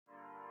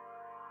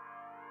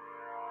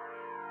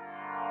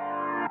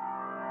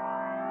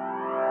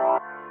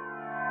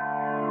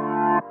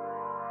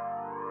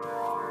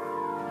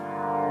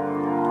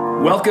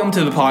Welcome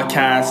to the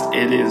podcast.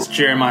 It is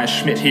Jeremiah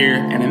Schmidt here,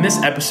 and in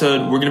this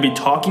episode, we're going to be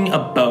talking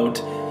about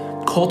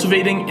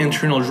cultivating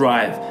internal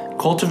drive,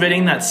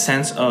 cultivating that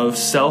sense of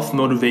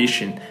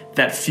self-motivation,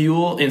 that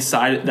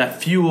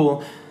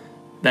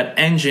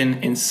engine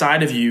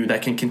inside of you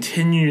that can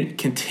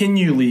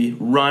continually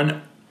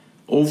run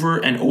over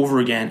and over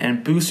again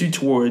and boost you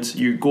towards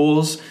your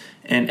goals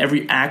and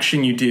every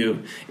action you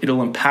do.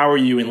 It'll empower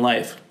you in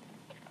life.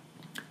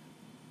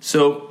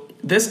 So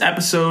this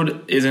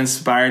episode is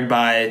inspired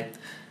by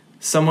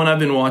someone I've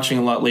been watching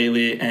a lot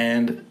lately,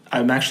 and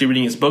I'm actually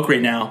reading his book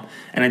right now,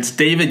 and it's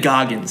David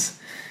Goggins.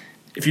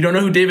 If you don't know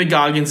who David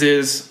Goggins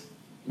is,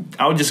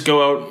 I would just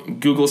go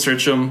out, Google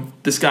search him.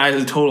 This guy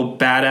is a total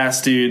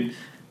badass dude.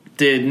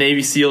 Did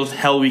Navy SEAL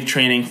Hell Week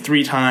training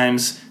 3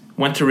 times,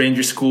 went to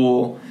Ranger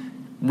School,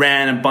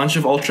 ran a bunch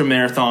of ultra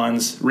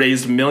marathons,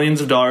 raised millions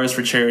of dollars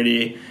for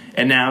charity,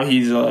 and now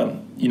he's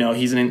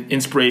an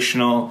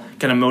inspirational,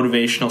 kind of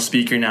motivational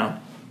speaker now.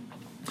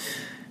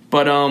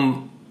 But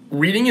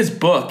reading his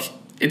book,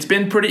 it's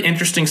been pretty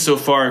interesting so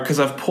far because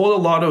I've pulled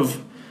a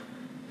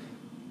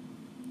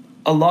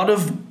lot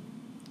of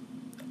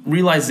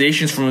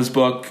realizations from his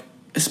book,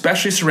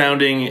 especially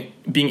surrounding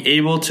being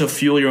able to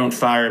fuel your own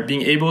fire,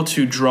 being able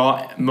to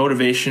draw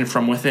motivation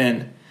from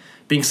within,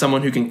 being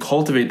someone who can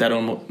cultivate that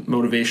own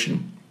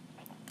motivation.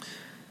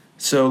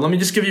 So let me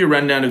just give you a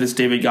rundown of this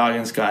David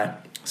Goggins guy.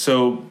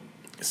 So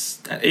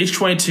at age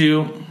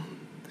 22,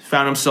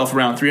 found himself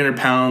around 300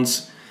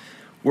 pounds,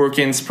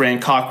 working, spraying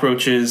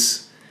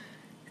cockroaches,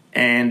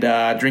 and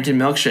drinking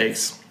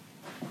milkshakes.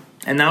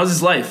 And that was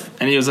his life,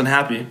 and he was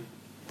unhappy.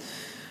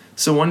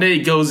 So one day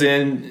he goes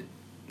in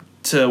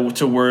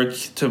to work,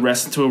 to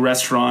a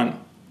restaurant,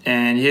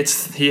 and he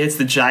hits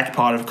the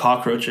jackpot of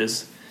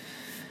cockroaches.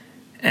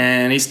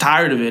 And he's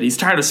tired of it. He's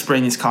tired of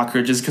spraying these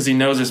cockroaches because he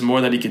knows there's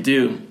more that he could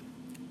do.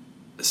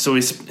 So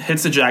he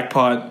hits the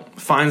jackpot,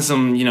 finds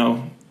them,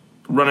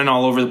 running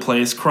all over the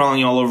place,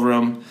 crawling all over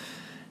him,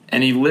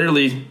 and he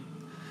literally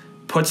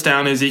puts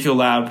down his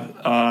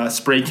Ecolab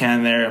spray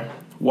can there,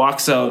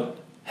 walks out,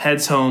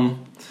 heads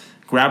home,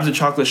 grabs a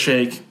chocolate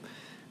shake,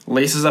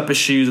 laces up his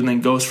shoes, and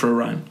then goes for a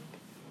run.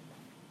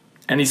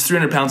 And he's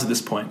 300 pounds at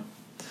this point.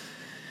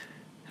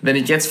 Then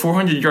he gets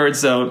 400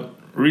 yards out,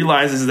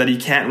 realizes that he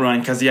can't run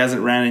because he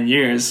hasn't ran in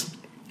years,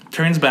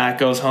 turns back,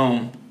 goes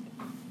home,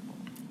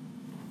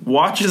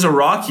 watches a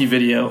Rocky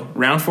video,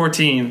 round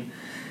 14,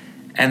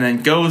 and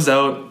then goes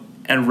out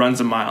and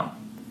runs a mile.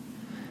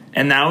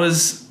 And that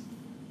was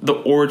the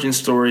origin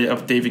story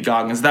of David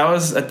Goggins. That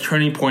was a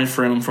turning point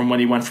for him from when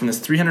he went from this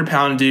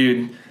 300-pound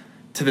dude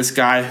to this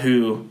guy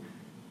who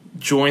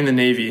joined the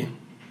Navy,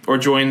 or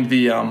joined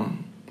the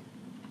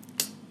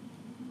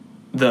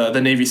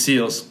Navy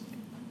SEALs.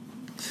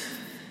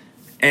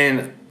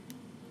 And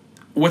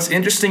what's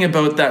interesting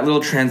about that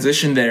little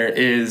transition there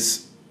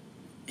is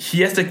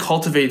he has to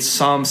cultivate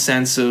some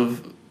sense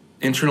of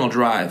internal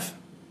drive,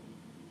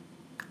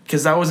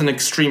 because that was an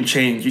extreme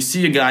change. You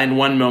see a guy in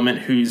one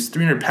moment who's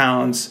 300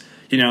 pounds,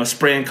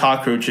 spraying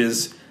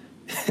cockroaches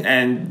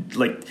and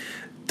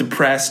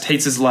depressed,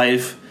 hates his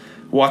life,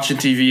 watching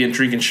TV and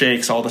drinking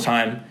shakes all the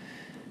time.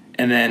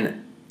 And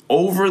then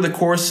over the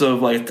course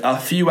of a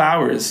few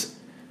hours,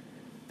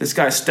 this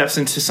guy steps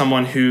into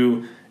someone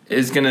who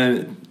is going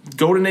to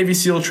go to Navy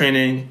SEAL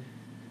training,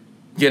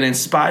 going to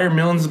inspire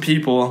millions of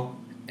people,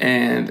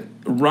 and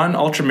run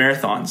ultra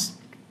marathons.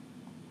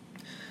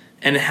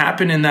 And it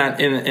happened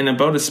in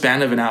about a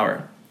span of an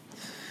hour.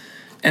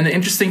 And the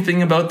interesting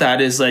thing about that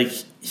is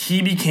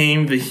he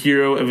became the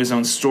hero of his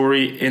own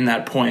story in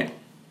that point.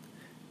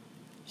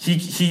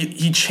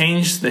 He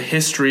changed the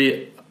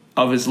history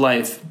of his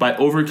life by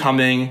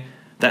overcoming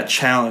that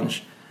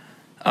challenge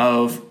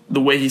of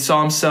the way he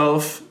saw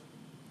himself,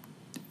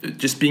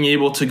 just being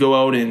able to go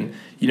out and,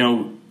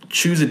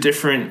 choose a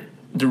different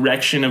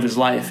direction of his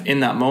life in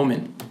that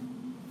moment.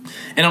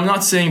 And I'm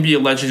not saying be a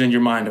legend in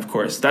your mind, of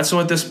course. That's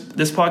what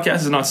this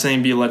podcast is not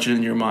saying, be a legend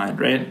in your mind,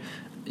 right?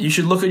 You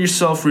should look at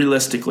yourself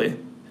realistically,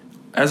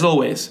 as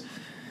always.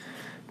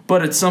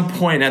 But at some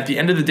point, at the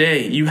end of the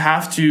day,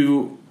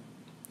 the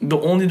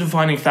only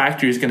defining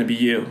factor is going to be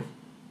you.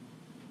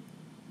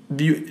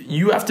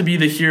 You have to be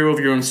the hero of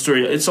your own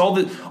story. It's all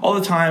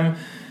the time.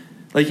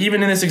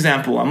 Even in this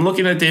example, I'm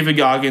looking at David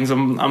Goggins.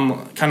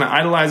 I'm kind of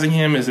idolizing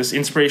him as this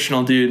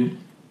inspirational dude.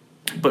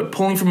 But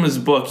pulling from his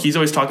book, he's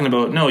always talking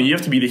about, no, you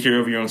have to be the hero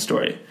of your own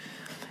story.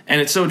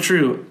 And it's so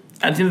true.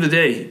 At the end of the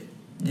day,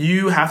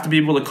 you have to be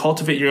able to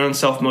cultivate your own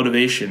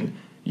self-motivation.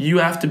 You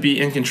have to be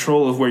in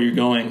control of where you're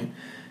going.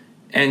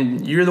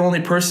 And you're the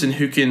only person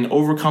who can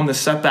overcome the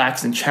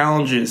setbacks and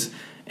challenges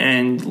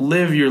and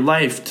live your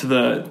life to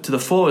the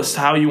fullest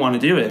how you want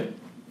to do it.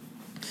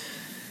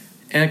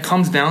 And it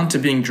comes down to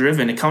being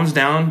driven. It comes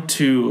down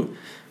to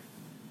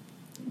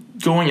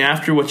going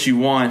after what you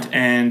want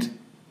and,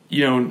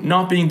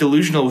 not being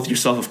delusional with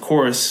yourself, of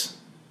course.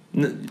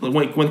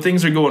 When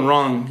things are going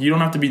wrong, you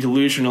don't have to be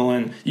delusional,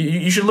 and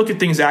you should look at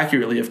things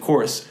accurately, of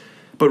course.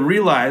 But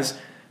realize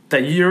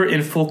that you're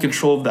in full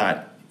control of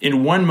that.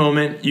 In one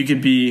moment, you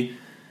could be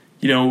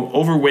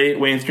overweight,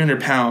 weighing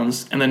 300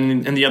 pounds, and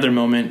then in the other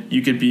moment,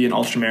 you could be an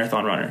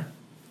ultramarathon runner.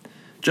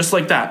 Just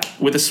like that.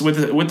 With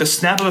the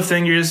snap of the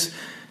fingers,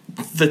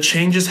 the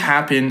changes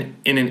happen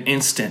in an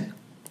instant.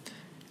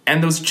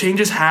 And those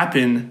changes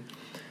happen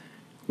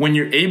when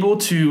you're able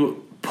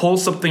to pull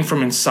something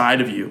from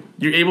inside of you.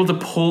 You're able to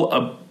pull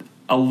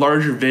a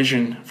larger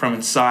vision from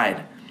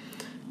inside.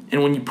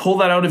 And when you pull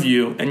that out of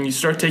you and you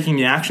start taking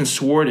the actions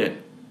toward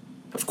it,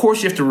 of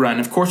course you have to run.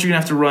 Of course you're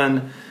going to have to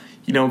run,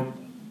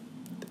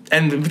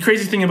 And the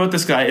crazy thing about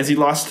this guy is he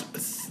lost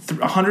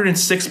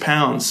 106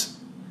 pounds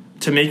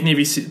to make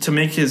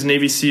his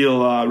Navy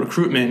SEAL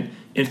recruitment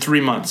in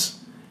 3 months.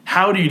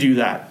 How do you do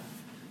that?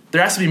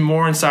 There has to be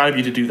more inside of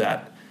you to do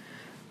that.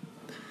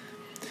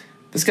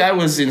 This guy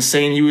was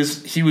insane. He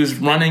was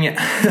running.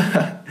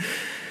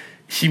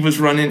 He was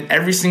running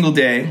every single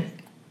day.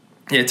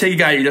 Yeah, take a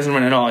guy who doesn't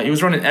run at all. He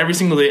was running every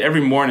single day, every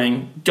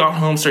morning. Got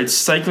home, started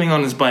cycling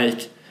on his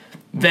bike.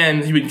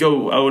 Then he would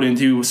go out and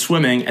do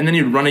swimming, and then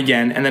he'd run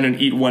again, and then he'd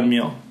eat one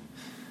meal.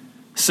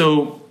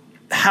 So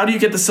how do you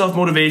get the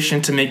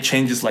self-motivation to make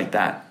changes like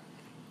that?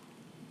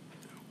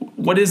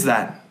 What is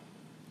that?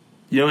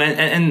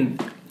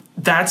 And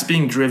that's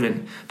being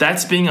driven.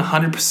 That's being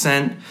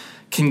 100%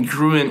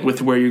 congruent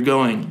with where you're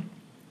going.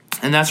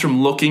 And that's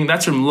from looking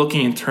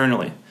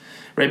internally,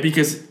 right?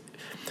 Because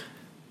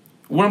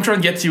what I'm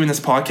trying to get to in this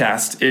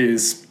podcast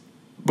is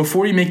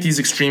before you make these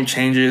extreme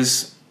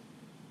changes,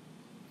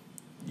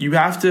 you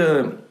have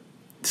to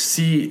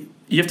see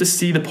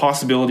the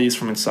possibilities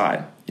from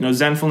inside.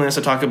 Zenfulness,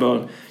 I talk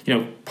about,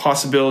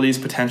 possibilities,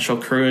 potential,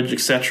 courage,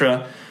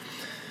 etc.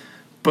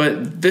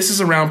 But this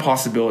is around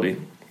possibility.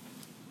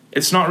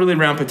 It's not really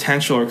around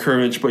potential or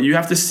courage, but you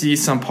have to see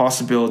some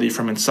possibility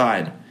from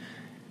inside.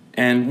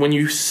 And when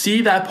you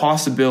see that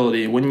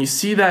possibility, when you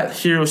see that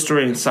hero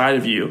story inside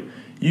of you,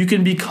 you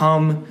can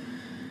become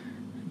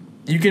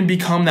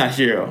that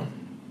hero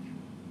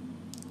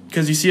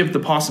because you see the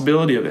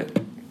possibility of it.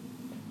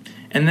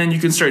 And then you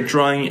can start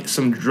drawing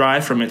some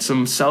drive from it,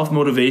 some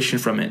self-motivation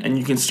from it, and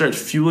you can start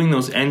fueling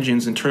those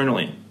engines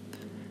internally.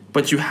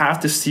 But you have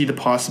to see the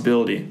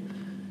possibility.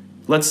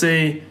 Let's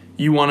say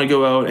you want to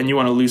go out and you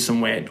want to lose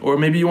some weight, or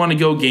maybe you want to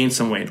go gain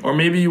some weight, or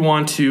maybe you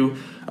want to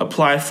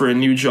apply for a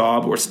new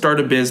job or start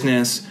a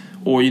business,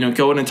 or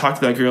go out and talk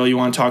to that girl you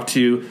want to talk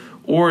to,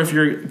 or if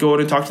you're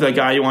going to talk to that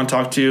guy you want to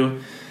talk to.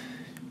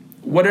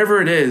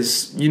 Whatever it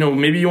is,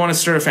 maybe you want to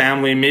start a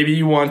family, maybe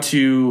you want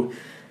to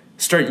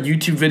start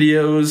YouTube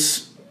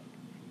videos,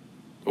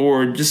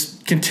 or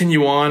just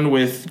continue on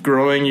with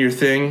growing your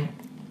thing.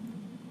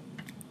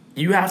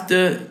 You have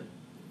to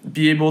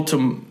be able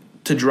to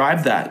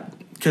drive that,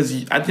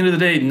 because at the end of the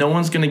day, no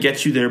one's going to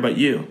get you there but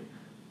you,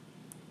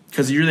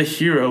 because you're the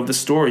hero of the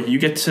story. You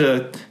get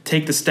to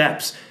take the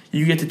steps.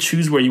 You get to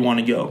choose where you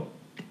want to go.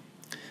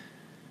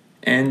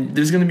 And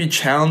there's going to be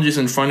challenges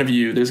in front of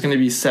you. There's going to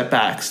be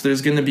setbacks.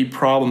 There's going to be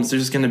problems.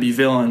 There's going to be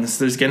villains.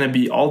 There's going to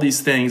be all these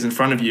things in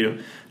front of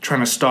you trying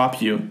to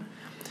stop you.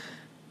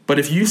 But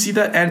if you see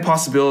that end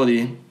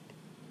possibility,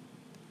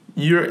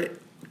 you're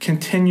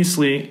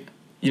continuously,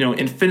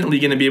 infinitely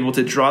going to be able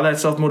to draw that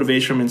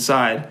self-motivation from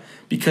inside,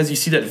 because you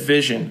see that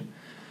vision.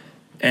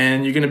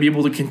 And you're going to be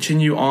able to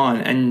continue on,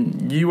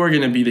 and you are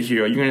going to be the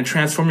hero. You're going to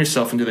transform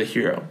yourself into the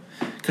hero.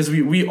 Because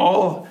we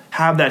all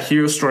have that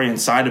hero story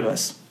inside of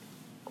us.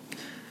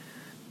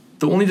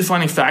 The only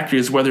defining factor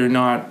is whether or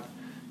not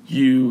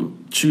you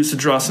choose to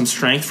draw some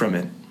strength from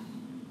it.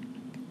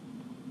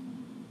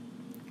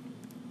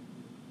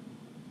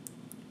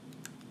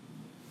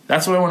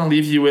 That's what I want to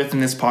leave you with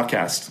in this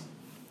podcast.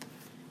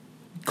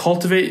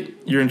 Cultivate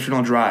your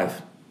internal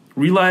drive.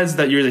 Realize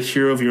that you're the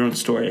hero of your own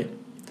story.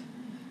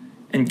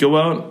 And go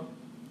out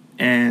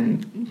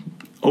and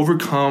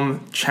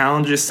overcome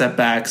challenges,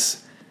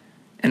 setbacks,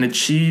 and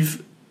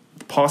achieve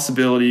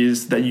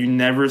possibilities that you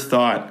never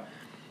thought.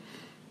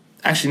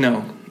 Actually,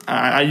 no.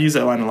 I use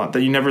that line a lot,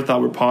 that you never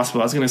thought were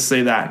possible. I was going to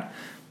say that.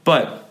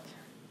 But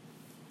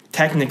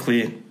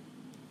technically,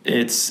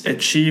 it's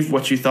achieve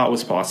what you thought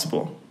was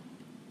possible.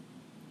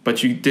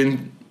 But you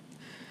didn't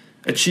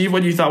achieve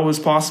what you thought was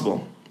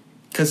possible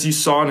because you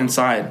saw it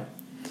inside.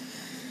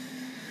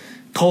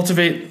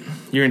 Cultivate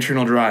your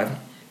internal drive.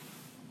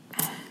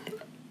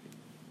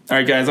 All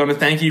right, guys, I want to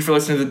thank you for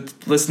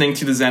listening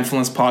to the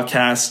Zenfulness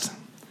podcast.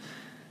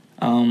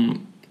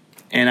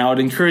 And I would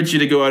encourage you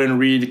to go out and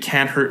read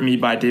Can't Hurt Me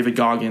by David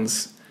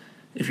Goggins.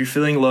 If you're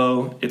feeling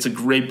low, it's a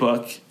great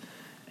book.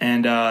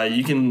 And I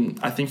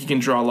think you can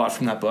draw a lot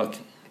from that book.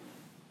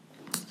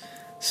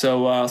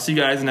 So I'll see you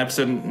guys in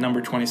episode number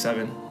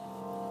 27.